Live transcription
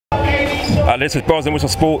This is Bros and Whistle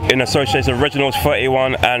Sport in association with Reginald's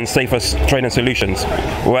 31 and Safest Training Solutions.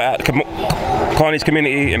 We're at Carney's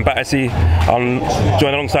community in Battersea. I'm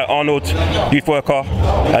joined alongside Arnold, youth worker,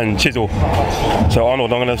 and Chisel. So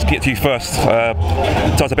Arnold, I'm going to get to you first.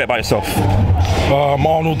 Tell us a bit about yourself. I'm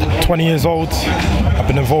Arnold, 20 years old. I've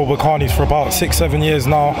been involved with Carney's for about 6-7 years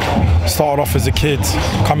now. Started off as a kid,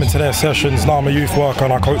 coming to their sessions. Now I'm a youth worker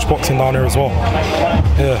and I coach boxing down here as well.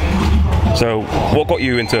 Yeah. So what got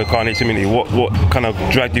you into Carney's community? What kind of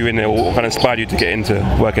dragged you in there? What kind of inspired you to get into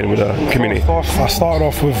working with a community? I started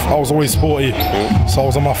off with, I was always sporty, so I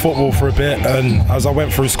was on my football for a bit, and as I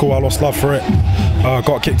went through school I lost love for it.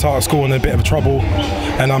 Got kicked out of school in a bit of trouble,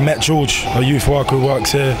 and I met George, a youth worker who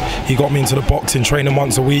works here. He got me into the boxing, training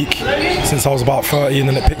once a week since I was about 30, and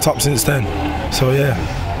then it picked up since then. So yeah.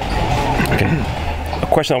 Okay.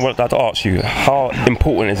 A question I wanted to ask you: how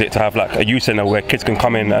important is it to have like a youth centre where kids can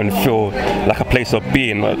come in and feel like a place of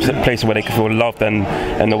being, a place where they can feel loved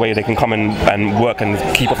and the way they can come in and work and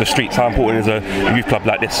keep off the streets? How important is a youth club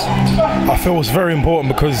like this? I feel it's very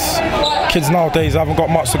important because kids nowadays haven't got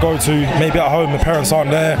much to go to. Maybe at home the parents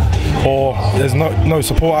aren't there, or there's no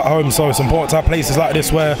support at home. So it's important to have places like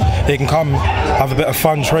this where they can come, have a bit of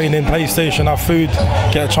fun, training, PlayStation, have food,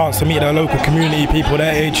 get a chance to meet their local community, people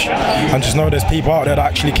their age, and just know there's people out there that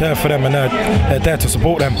actually care for them and they're there to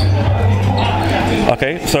support them.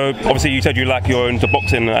 Okay, so obviously you said you're into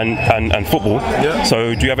boxing and football. Yeah.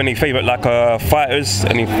 So do you have any favourite fighters,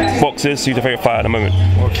 any boxers? Who's your favourite fighter at the moment?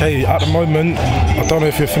 Okay, at the moment, I don't know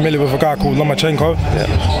if you're familiar with a guy called Lomachenko.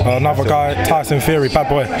 Yeah. Another guy, Tyson Fury, bad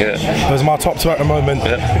boy. Yeah. Those are my top two at the moment.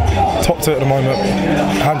 Yeah. Top two at the moment,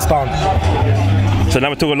 hands down. So now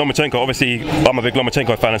we're talking Lomachenko. Obviously, I'm a big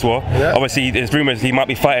Lomachenko fan as well. Yeah. Obviously, there's rumours he might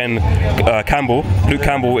be fighting Luke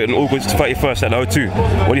Campbell in August 31st at the O2.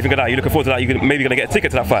 What do you think of that? Are you looking forward to that? You're maybe going to get a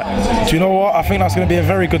ticket to that fight? Do you know what? I think that's going to be a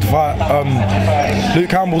very good fight. Luke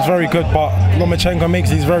Campbell's very good, but Lomachenko makes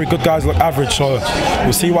these very good guys look average. So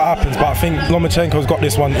we'll see what happens. But I think Lomachenko's got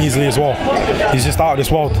this one easily as well. He's just out of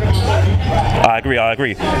this world. I agree. As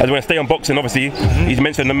we're going to stay on boxing, obviously, he's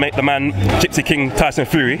mentioned the man Gypsy King Tyson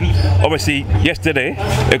Fury. Obviously, yesterday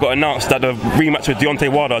it got announced that the rematch with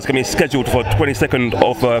Deontay Wilder is going to be scheduled for 22nd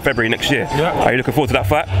of February next year. Yeah. Are you looking forward to that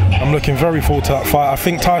fight? I'm looking very forward to that fight. I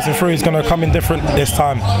think Tyson Fury is going to come in different this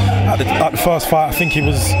time. At the first fight, I think he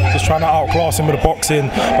was just trying to outclass him with the boxing,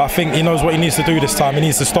 but I think he knows what he needs to do this time. He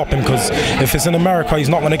needs to stop him, because if it's in America, he's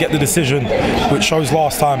not going to get the decision, which shows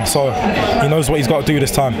last time. So he knows what he's got to do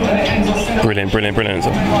this time. Brilliant.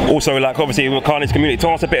 Also, obviously, with Carney's community,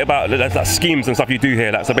 tell us a bit about that schemes and stuff you do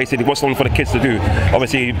here. So basically, what's on for the kids to do?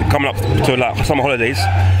 Obviously, coming up to summer holidays.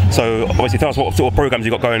 So obviously, tell us what sort of programs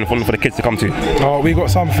you got going on for the kids to come to. We've got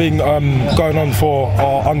something going on for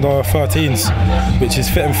our under 13s, which is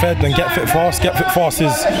Fit and Fed and Get Fit Fast. Get Fit Fast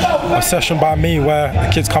is a session by me where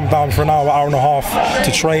the kids come down for an hour and a half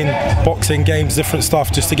to train boxing, games, different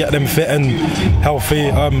stuff, just to get them fit and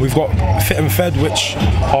healthy. We've got Fit and Fed, which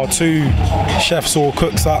are two chefs or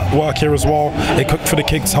cooks that work here as well. They cook for the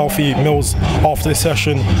kids healthy meals after the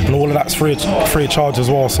session, and all of that's free of charge as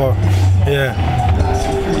well. So yeah.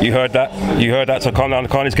 You heard that. So come down to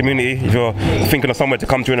Carney's community. If you're thinking of somewhere to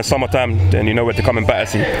come to in the summertime, then you know where to come in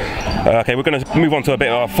Battersea. Okay, we're going to move on to a bit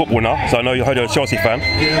of football now. So I know you heard you're a Chelsea fan.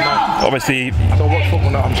 Yeah. Obviously, I don't watch football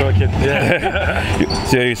now. I'm joking. Yeah.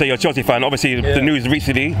 So you say you're a Chelsea fan. Obviously, the news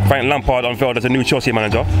recently: Frank Lampard unveiled as a new Chelsea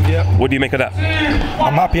manager. Yeah. What do you make of that?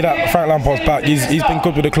 I'm happy that Frank Lampard's back. He's been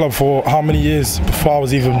good with the club for how many years before I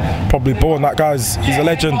was even probably born. That guy's he's a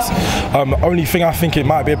legend. Only thing I think it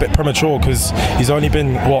might be a bit premature, because he's only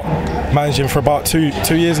been managing for about two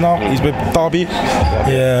years now. He's with Derby.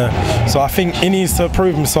 Yeah. So I think he needs to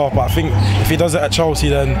prove himself, but I think if he does it at Chelsea,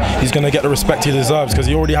 then he's going to get the respect he deserves, because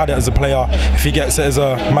he already had it as a player. If he gets it as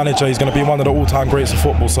a manager, he's going to be one of the all-time greats of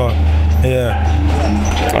football. So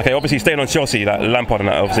yeah. Okay, obviously staying on Chelsea, like Lampard and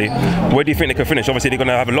that, obviously, where do you think they can finish? Obviously they're going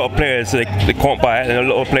to have a lot of players they can't buy, and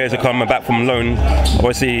a lot of players are coming back from loan.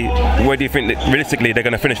 Obviously, where do you think that realistically they're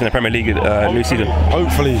going to finish in the Premier League new season?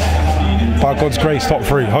 Hopefully, by God's grace, top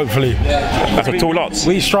 3. Hopefully. That's a tall lot.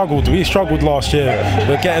 We struggled last year.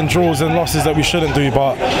 We're getting draws and losses that we shouldn't do,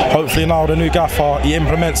 but hopefully now the new gaffer, he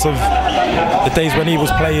implements of the days when he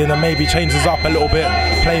was playing and maybe changes up a little bit,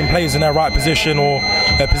 playing players in their right position or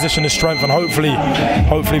their position of strength, and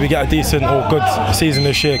hopefully we get a decent or good season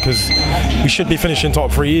this year, because we should be finishing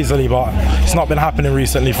top 3 easily, but it's not been happening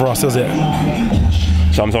recently for us, has it?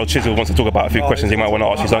 So I'm told Chisel wants to talk about a few questions he might want to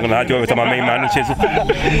ask you, so I'm going to hand you over to my main man, Chisel.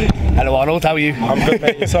 Hello Arnold, how are you? I'm good,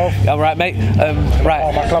 mate. Yourself? I'm right, mate. Right.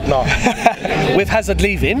 Oh, my club now. with Hazard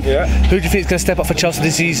leaving, who do you think is going to step up for Chelsea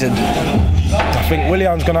this season? I think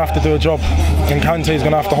Willian's going to have to do a job and Kante's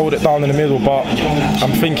going to have to hold it down in the middle, but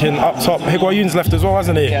I'm thinking up top, Higuain's left as well,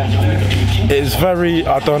 hasn't he? It's very,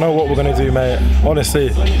 I don't know what we're going to do, mate. Honestly,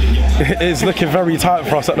 it's looking very tight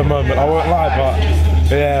for us at the moment, I won't lie,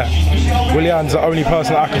 but yeah, Willian's the only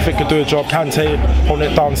person that I can think could do a job. Kante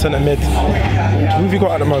holding it down centre mid. Who have you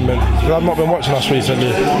got at the moment? Because I've not been watching us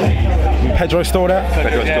recently. Pedro's still there?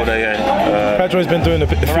 Pedro's still there, yeah. Pedro's been doing a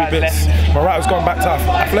few bits. Morata's gone back to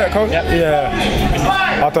Atletico?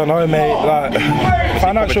 Yeah. I don't know, mate. Like,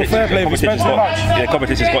 financial fair play, we spent too much. Yeah,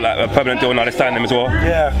 Competition's got like a permanent deal now, they're signing them as well.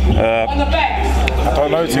 Yeah. I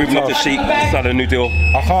don't know. Moving up to Sheik, signed a new deal.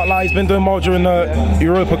 I can't lie, he's been doing well during the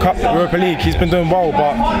Europa League. He's been doing well,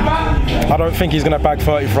 but I don't think he's going to bag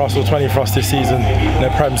 30 for us or 20 for us this season in the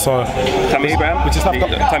Prem. So Tammy Abraham?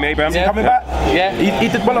 Tammy Abraham? Yeah. Coming back? Yeah. He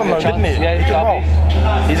did well on loan, didn't he? Yeah, he did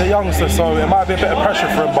well. He's a youngster, so it might be a bit of pressure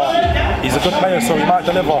for him, but he's a good player, so he might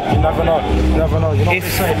deliver. You never know. You never know. You know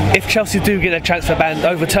if Chelsea do get a transfer ban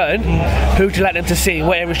overturned, who would you like them to see?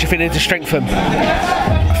 What areas do you think they need to strengthen?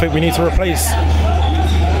 I think we need to replace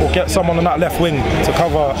or get someone on that left wing to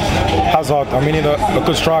cover Hazard, and we need a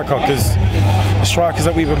good striker, because the strikers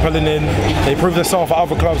that we've been pulling in, they prove themselves at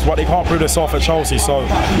other clubs, but they can't prove themselves at Chelsea. So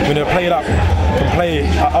we need a player that can play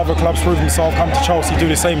at other clubs, prove himself, come to Chelsea, do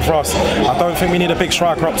the same for us. I don't think we need a big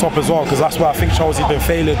striker up top as well, because that's where I think Chelsea's been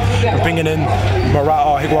failing. We're bringing in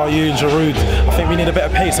Morata, Higuain, Giroud. I think we need a bit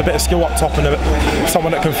of pace, a bit of skill up top, and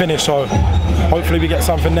someone that can finish. So hopefully we get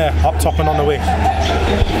something there, up top and on the wing.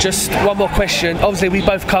 Just one more question. Obviously we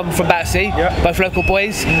both come from Battersea, both local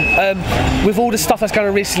boys. With all the stuff that's going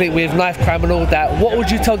on recently with knife crime and all that, what would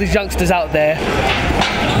you tell these youngsters out there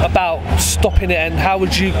about stopping it, and how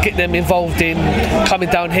would you get them involved in coming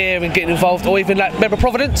down here and getting involved, or even like remember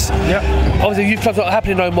Providence? Obviously youth clubs not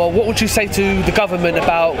happening no more. What would you say to the government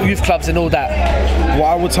about youth clubs and all that? What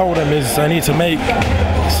I would tell them is they need to make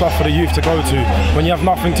stuff for the youth to go to. When you have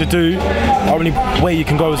nothing to do, the only way you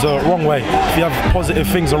can go is the wrong way. If you have positive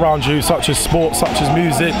things around you, such as sports, such as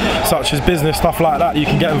music, such as business, stuff like that, you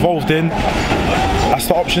can get involved in, that's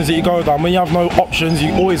the options that you go down. When you have no options,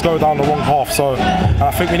 you always go down the wrong path. So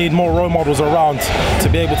I think we need more role models around to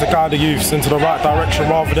be able to guide the youths into the right direction,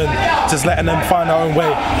 rather than just letting them find their own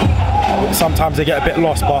way. Sometimes they get a bit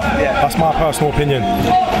lost, but that's my personal opinion.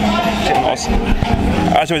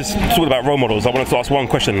 As we were talking about role models, I wanted to ask one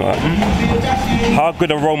question. How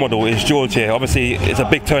good a role model is George here? Obviously, it's a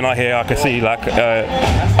big turnout here. I can see, like,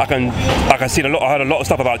 I can see a lot. I heard a lot of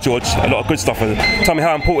stuff about George, a lot of good stuff. Tell me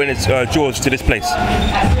how important is George to this place?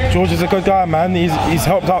 George is a good guy, man. He's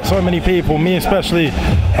helped out so many people, me especially.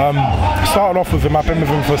 Started off with him. I've been with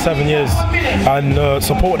him for 7 years, and the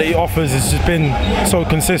support that he offers has just been so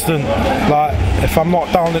consistent. Like, if I'm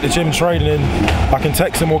not down at the gym training, I can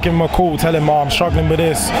text him or give him a call, tell him I'm struggling with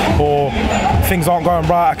this, or things aren't going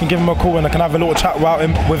right. I can give him a call and I can have a little chat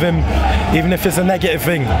with him, even if it's a negative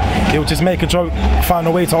thing. He'll just make a joke, find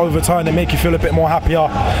a way to overturn it, make you feel a bit more happier,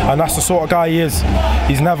 and that's the sort of guy he is.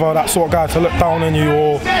 He's never that sort of guy to look down on you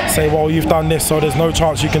or say, well, you've done this, so there's no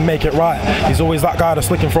chance you can make it right. He's always that guy that's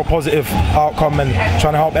looking for a positive outcome and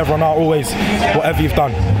trying to help everyone out always, whatever you've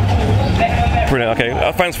done. Brilliant,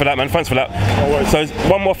 okay. Thanks for that, man. Thanks for that. So,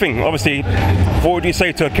 one more thing. Obviously, what would you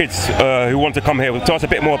say to kids who want to come here? Tell us a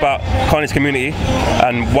bit more about Carney's community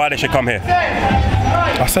and why they should come here.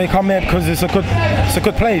 I say come here because it's a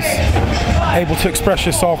good place. Able to express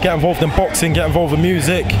yourself, get involved in boxing, get involved in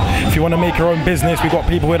music. If you want to make your own business, we've got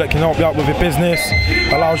people here that can help you out with your business.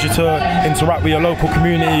 Allows you to interact with your local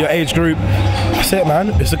community, your age group. That's it, man.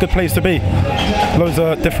 It's a good place to be. Loads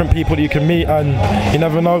of different people that you can meet, and you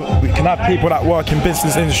never know. We can have people that work in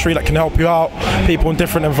business industry that can help you out. People in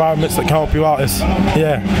different environments that can help you out. It's,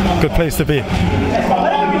 good place to be.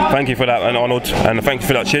 Thank you for that, and Arnold, and thank you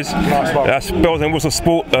for that. Cheers. Nice. That's Bells and Whistles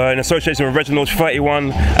Sport in association with Reginald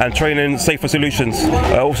 31 and Training Safer Solutions.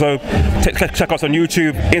 Also, check us on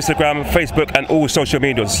YouTube, Instagram, Facebook, and all social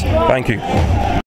medias. Thank you.